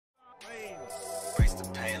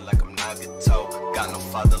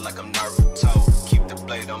father like I'm Naruto. Keep the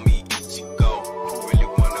blade on me, Ichigo. Who really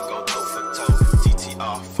wanna go toe for toe?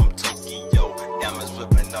 GTR from Tokyo. Diamonds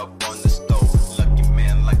whipping up on the stove. Lucky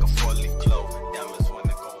man like a 4-leaf clove. Diamonds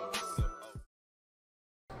wanna go and beat the boat.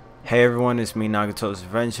 Hey everyone, it's me Nagato's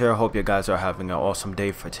Revenge here. Hope you guys are having an awesome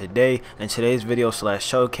day for today. In today's video /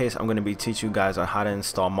 showcase, I'm going to be teaching you guys on how to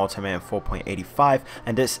install Multiman 4.85,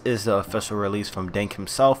 and this is the official release from Dank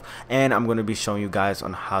himself, and I'm going to be showing you guys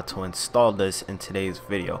on how to install this in today's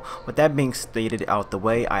video. With that being stated out the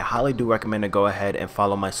way, I highly do recommend to go ahead and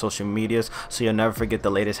follow my social medias so you'll never forget the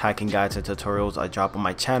latest hacking guides and tutorials I drop on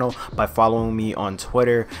my channel by following me on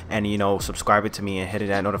Twitter and subscribing to me and hitting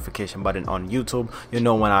that notification button on YouTube. You'll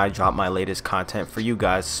know when I drop my latest content for you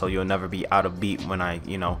guys, so you'll never be out of beat when I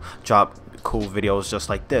drop cool videos just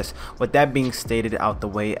like this. With that being stated out the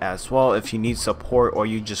way as well, if you need support or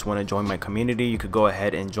you just want to join my community, you could go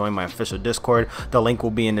ahead and join my official Discord. The link will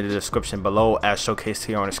be in the description below as showcased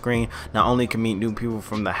here on the screen. Not only can meet new people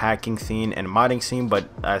from the hacking scene and modding scene, but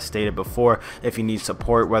as stated before, if you need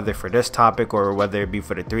support whether for this topic or whether it be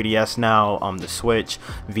for the 3DS now, the Switch,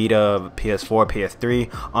 Vita, PS4,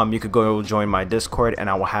 PS3, you could go join my Discord and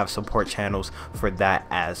I will have support channels for that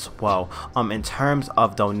as well. In terms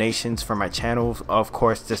of donations for my channels, of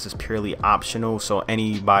course this is purely optional, so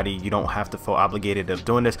anybody, you don't have to feel obligated of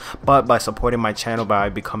doing this, but by supporting my channel by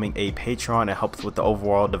becoming a patron, it helps with the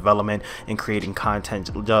overall development and creating content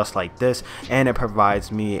just like this, and it provides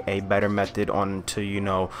me a better method on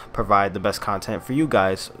to provide the best content for you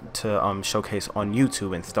guys to showcase on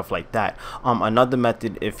YouTube and stuff like that. Another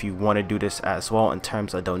method, if you want to do this as well in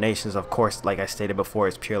terms of donations, of course like I stated before,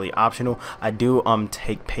 is purely optional. I do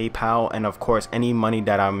take PayPal, and of course any money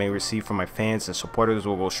that I may receive from my fans and supporters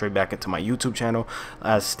will go straight back into my YouTube channel.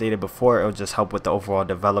 As stated before, it will just help with the overall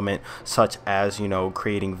development, such as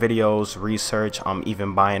creating videos, research,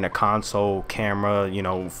 even buying a console, camera,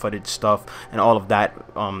 footage stuff, and all of that,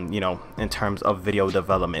 in terms of video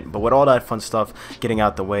development. But with all that fun stuff getting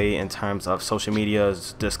out the way in terms of social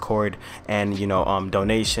medias, Discord, and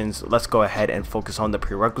donations, let's go ahead and focus on the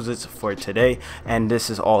prerequisites for today, and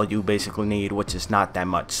this is all you basically need, which is not that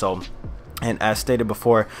much. And as stated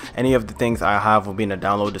before, any of the things I have will be in the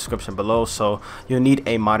download description below. So you'll need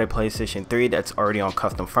a modded PlayStation 3 that's already on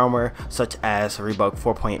custom firmware, such as Rebug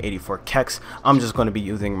 4.84 Kex. I'm just going to be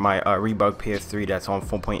using my Rebug PS3 that's on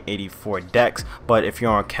 4.84 Dex, but if you're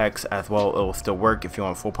on Kex as well, it will still work if you're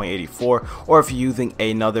on 4.84, or if you're using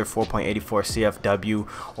another 4.84 CFW,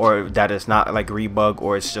 or that is not like Rebug,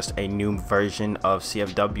 or it's just a new version of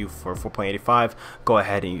CFW for 4.85, go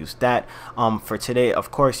ahead and use that. For today, of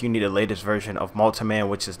course, you need the latest version of Multiman,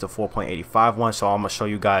 which is the 4.85 one, so I'm gonna show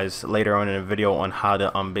you guys later on in the video on how to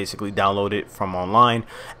basically download it from online,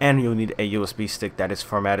 and you'll need a USB stick that is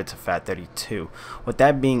formatted to FAT32. With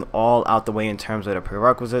that being all out the way in terms of the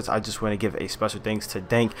prerequisites, I just want to give a special thanks to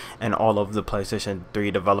Dank and all of the PlayStation 3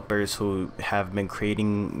 developers who have been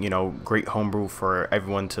creating great homebrew for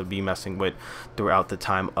everyone to be messing with throughout the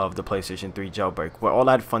time of the PlayStation 3 jailbreak. With all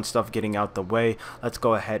that fun stuff getting out the way, let's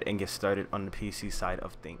go ahead and get started on the PC side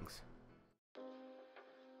of things.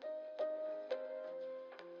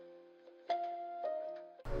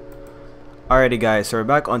 Alrighty guys, so we're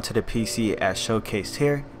back onto the PC as showcased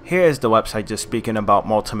here. Here is the website just speaking about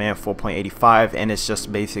Multiman 4.85, and it's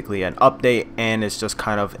just basically an update, and it's just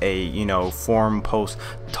kind of a forum post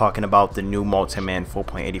talking about the new Multiman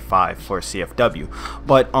 4.85 for CFW.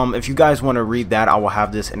 But if you guys want to read that, I will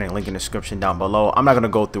have this in a link in the description down below. I'm not going to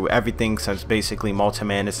go through everything since basically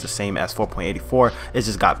Multiman is the same as 4.84. it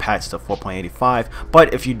just got patched to 4.85,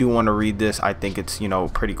 but if you do want to read this, I think it's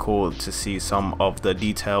pretty cool to see some of the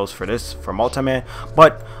details for this for Multiman.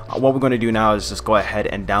 But what we're going to do now is just go ahead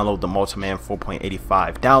and download the Multiman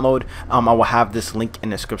 4.85 download. I will have this link in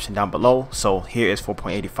the description down below. So here is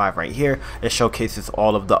 4.85 right here. It showcases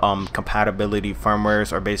all of the compatibility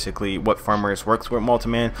firmwares, or basically what firmwares works with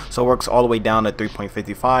Multiman. So it works all the way down to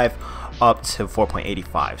 3.55 up to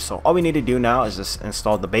 4.85. So all we need to do now is just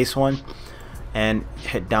install the base one and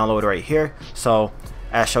hit download right here. So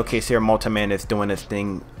as showcased here, Multiman is doing this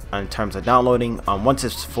thing in terms of downloading. Once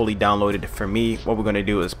it's fully downloaded, for me, what we're going to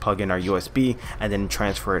do is plug in our USB and then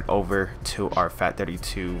transfer it over to our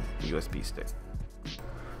FAT32 USB stick.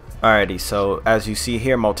 Alrighty, so as you see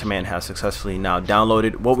here, Multiman has successfully now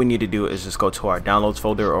downloaded. What we need to do is just go to our downloads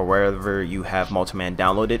folder, or wherever you have Multiman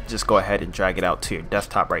downloaded, just go ahead and drag it out to your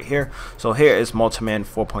desktop right here. So here is Multiman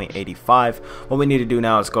 4.85. What we need to do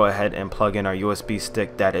now is go ahead and plug in our USB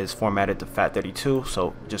stick that is formatted to FAT32.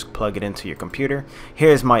 So just plug it into your computer.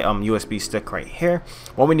 Here's my USB stick right here.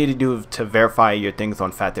 What we need to do to verify your things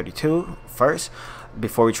on FAT32 first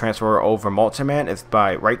before we transfer over Multiman is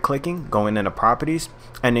by right clicking, going into properties,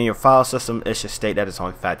 and in your file system it should state that it's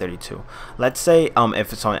on FAT32. Let's say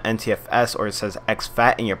if it's on NTFS or it says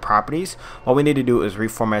exFAT in your properties, what we need to do is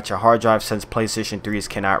reformat your hard drive, since PlayStation 3s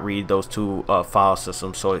cannot read those two file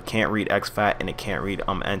systems, so it can't read exFAT and it can't read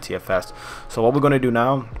NTFS. So what we're going to do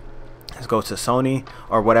now is go to Sony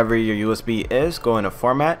or whatever your USB is, go into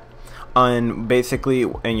format, and basically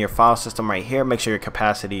in your file system right here, make sure your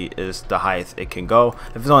capacity is the highest it can go.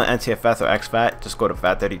 If it's on NTFS or exFAT, just go to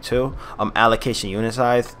FAT32. Allocation unit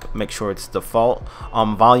size, make sure it's default.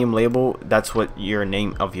 Volume label, that's what your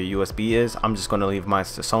name of your USB is. I'm just going to leave mine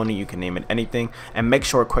to Sony. You can name it anything, and make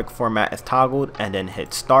sure quick format is toggled, and then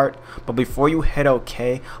hit start. But before you hit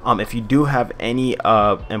OK, if you do have any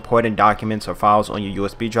important documents or files on your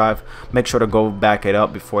USB drive, make sure to go back it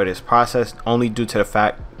up before it is processed, only due to the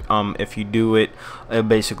fact if you do it,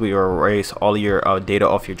 basically erase all your data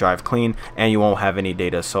off your drive clean, and you won't have any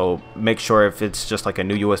data. So make sure if it's just like a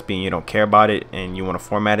new USB and you don't care about it and you want to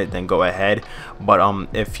format it, then go ahead. But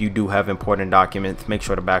if you do have important documents, make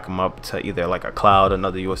sure to back them up to either like a cloud,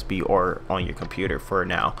 another USB, or on your computer for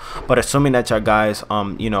now. But assuming that you guys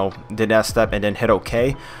you know, did that step and then hit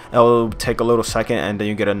OK, it'll take a little second, and then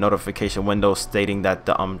you get a notification window stating that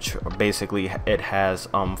the basically it has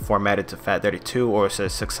formatted to FAT32, or it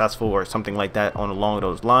says successful or something like that along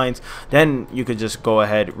those lines. Then you could just go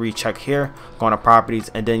ahead, recheck here, go on to properties,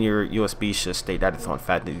 and then your USB should state that it's on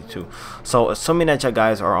FAT32. So assuming that you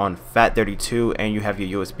guys are on FAT32 and you have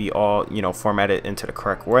your USB all, you know, formatted into the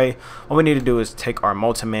correct way, what we need to do is take our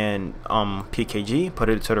Multiman PKG, put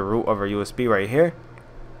it to the root of our USB right here,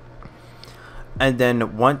 and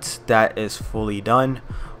then once that is fully done,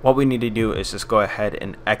 what we need to do is just go ahead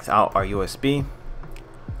and X out our USB.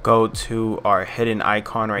 Go to our hidden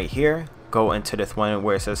icon right here, go into this one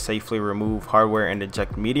where it says safely remove hardware and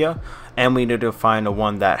eject media, and we need to find the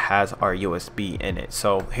one that has our USB in it.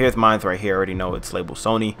 So here's mine right here. I already know it's labeled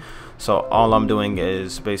Sony, so all I'm doing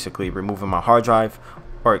is basically removing my hard drive,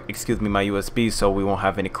 or excuse me, my USB, so we won't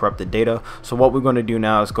have any corrupted data. So what we're going to do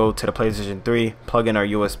now is go to the PlayStation 3, plug in our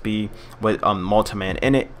USB with Multiman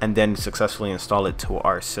in it, and then successfully install it to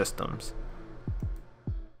our systems.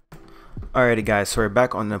 Alrighty guys, so we're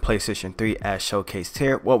back on the PlayStation 3 as showcased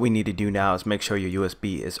here. What we need to do now is make sure your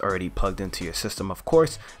USB is already plugged into your system, of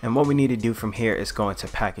course, and what we need to do from here is go into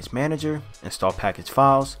Package Manager, install package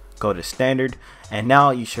files, go to standard, and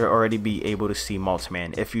now you should already be able to see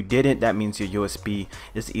Multiman. If you didn't, that means your USB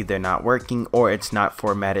is either not working or it's not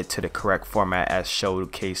formatted to the correct format as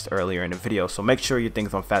showcased earlier in the video. So make sure your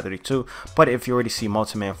thing's on FAT32, but if you already see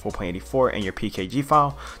Multiman 4.84 in your PKG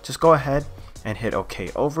file, just go ahead and hit OK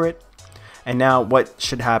over it. And now what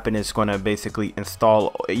should happen is going to basically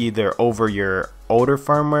install either over your older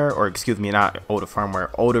firmware, or excuse me, not older firmware,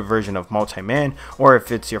 older version of Multiman, or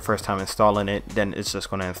if it's your first time installing it, then it's just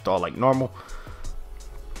going to install like normal.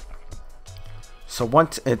 So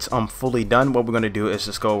once it's fully done, what we're going to do is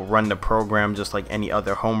just go run the program just like any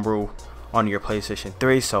other homebrew on your PlayStation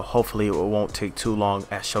 3. So hopefully it won't take too long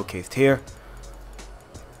as showcased here.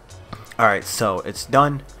 Alright, so it's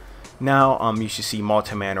done. Now you should see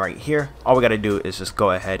Multiman right here. All we got to do is just go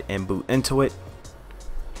ahead and boot into it.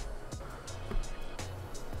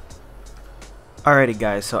 Alrighty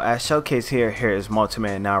guys, so as showcased here is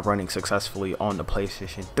Multiman now running successfully on the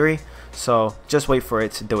PlayStation 3. So just wait for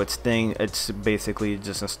it to do its thing. It's basically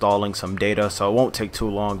just installing some data, so it won't take too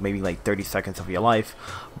long, maybe like 30 seconds of your life.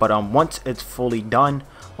 But once it's fully done,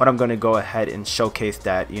 what I'm going to go ahead and showcase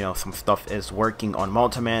that, you know, some stuff is working on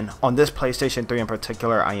Multiman. On this PlayStation 3 in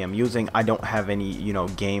particular I don't have any, you know,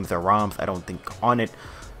 games or ROMs, I don't think, on it.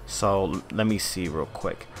 So let me see real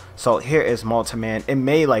quick. So here is Multiman. It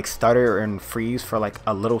may like stutter and freeze for like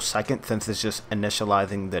a little second since it's just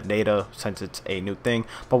initializing the data, since it's a new thing.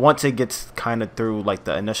 But once it gets kind of through like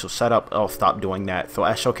the initial setup, it'll stop doing that. So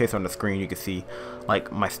as showcased on the screen, you can see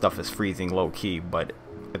like my stuff is freezing low key, but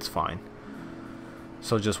it's fine.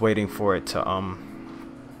 So just waiting for it to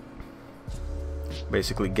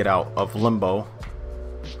basically get out of limbo.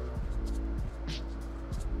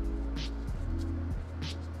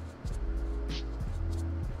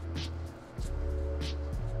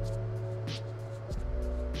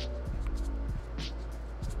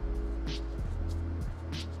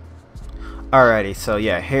 Alrighty, so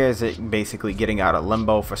yeah, here's it basically getting out of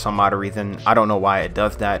limbo for some odd reason. I don't know why it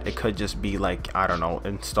does that. It could just be like, I don't know,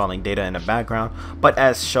 installing data in the background. But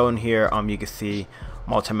as shown here, you can see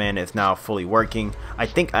Multiman is now fully working. I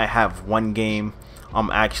think I have one game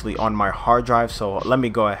actually on my hard drive, so let me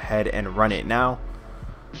go ahead and run it now.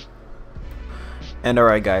 And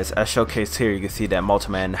alright guys, as showcased here, you can see that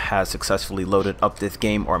Multiman has successfully loaded up this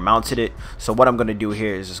game or mounted it. So what I'm going to do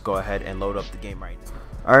here is just go ahead and load up the game right now.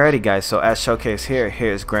 Alrighty guys, so as showcased here,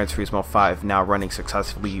 here's Gran Turismo 5 now running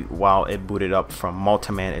successfully while it booted up from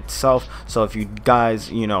Multiman itself. So if you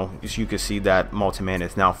guys, you can see that Multiman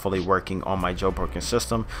is now fully working on my jailbroken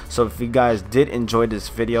system. So if you guys did enjoy this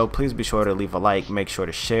video, please be sure to leave a like, make sure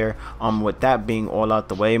to share. With that being all out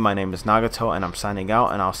the way, my name is Nagato and I'm signing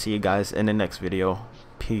out, and I'll see you guys in the next video.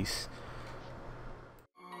 Peace.